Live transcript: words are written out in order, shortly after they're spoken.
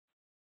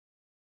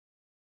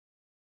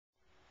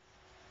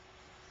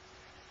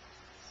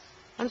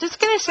I'm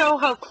just going to show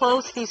how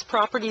close these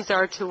properties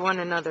are to one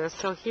another.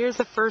 So here's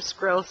the first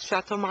growth,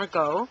 Chateau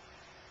Margaux,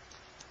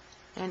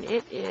 and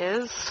it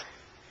is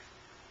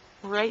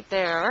right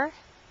there.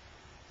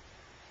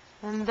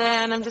 And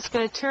then I'm just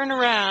going to turn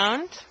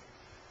around,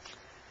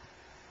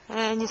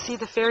 and you see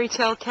the fairy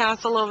tale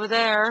castle over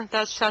there.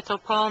 That's Chateau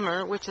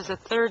Palmer, which is a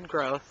third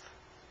growth.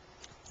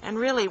 And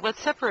really,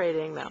 what's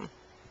separating them?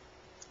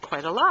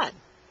 Quite a lot.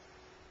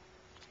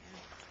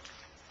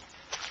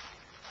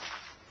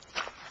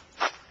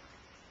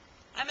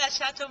 I'm at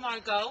Chateau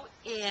Margaux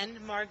in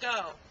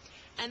Margaux.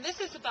 And this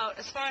is about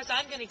as far as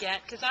I'm going to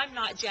get, because I'm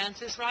not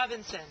Jancis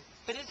Robinson.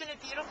 But isn't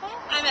it beautiful?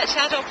 I'm at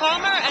Chateau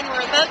Palmer, and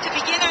we're about to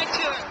begin our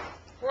tour.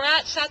 We're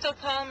at Chateau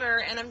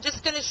Palmer, and I'm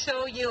just going to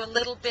show you a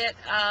little bit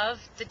of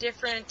the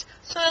different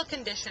soil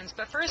conditions.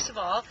 But first of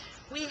all,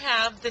 we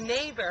have the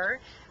neighbor,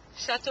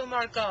 Chateau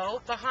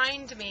Margaux,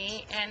 behind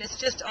me, and it's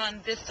just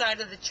on this side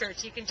of the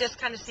church. You can just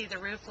kind of see the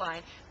roof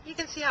line. You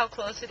can see how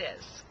close it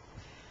is.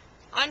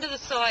 Onto the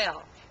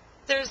soil.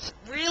 There's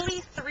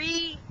really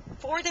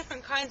 4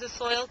 different kinds of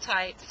soil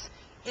types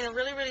in a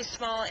really, really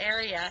small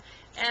area,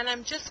 and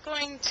I'm just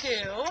going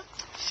to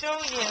show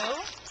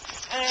you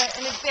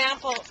an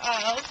example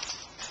of,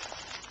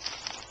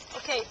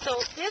 okay, so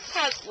this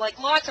has like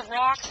lots of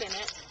rocks in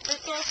it, but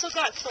it's also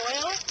got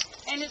soil,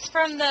 and it's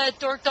from the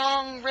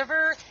Dordogne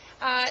River,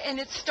 and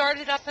it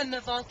started up in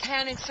the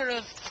volcanic sort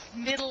of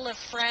middle of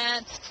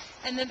France,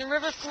 and then the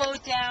river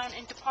flowed down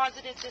and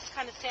deposited this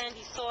kind of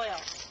sandy soil.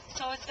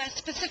 So it's a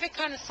specific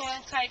kind of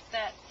soil type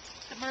that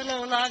the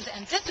Merlot loves,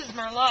 and this is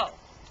Merlot.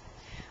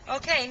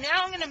 Okay,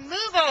 now I'm going to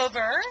move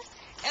over,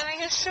 and I'm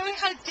going to show you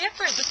how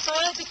different the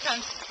soil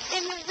becomes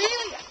in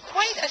really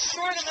quite a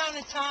short amount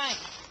of time.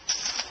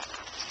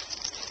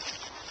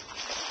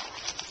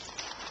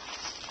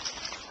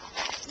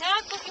 Now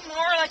it's looking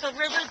more like a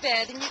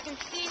riverbed, and you can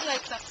see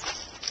like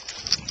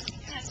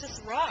it's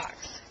just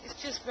rocks.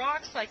 It's just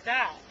rocks like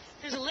that.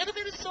 There's a little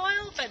bit of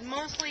soil, but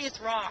mostly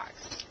it's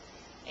rocks.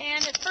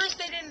 And at first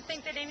they didn't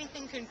think that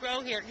anything could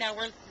grow here. Now,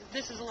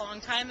 this is a long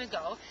time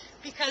ago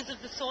because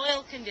of the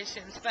soil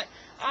conditions, but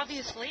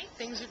obviously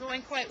things are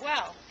going quite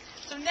well.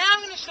 So now I'm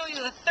going to show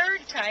you the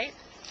third type.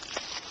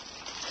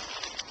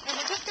 And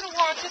we're just going to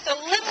walk just a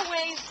little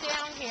ways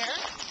down here.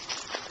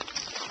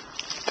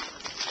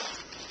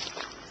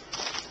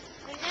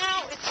 And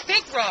now it's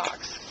big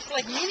rocks. It's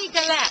like mini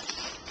galettes.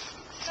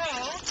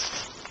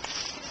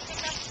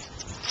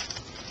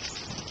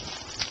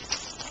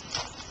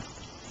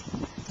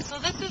 So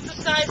this is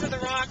the size of the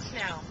rocks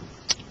now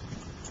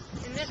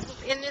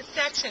in this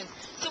section.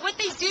 So what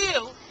they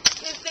do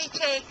is they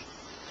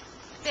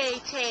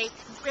take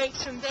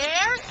grapes from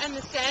there and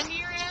the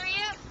sandier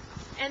area,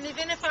 and they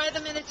vinify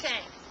them in a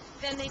tank.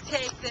 Then they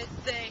take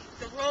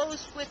the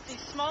rows with the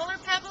smaller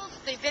pebbles,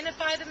 they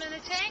vinify them in a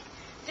tank.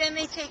 Then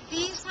they take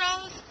these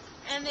rows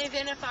and they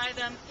vinify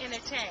them in a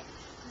tank.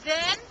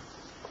 Then,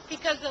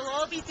 because they'll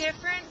all be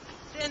different,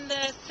 then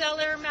the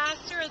cellar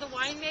master or the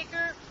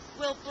winemaker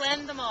will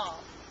blend them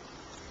all.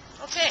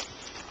 Okay,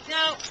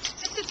 now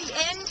this is the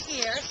end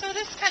here, so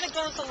this kind of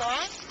goes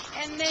along,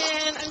 and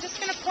then I'm just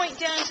going to point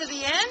down to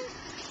the end,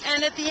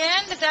 and at the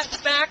end that's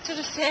back to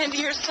the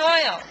sandier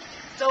soil.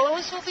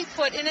 Those will be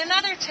put in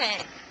another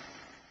tank.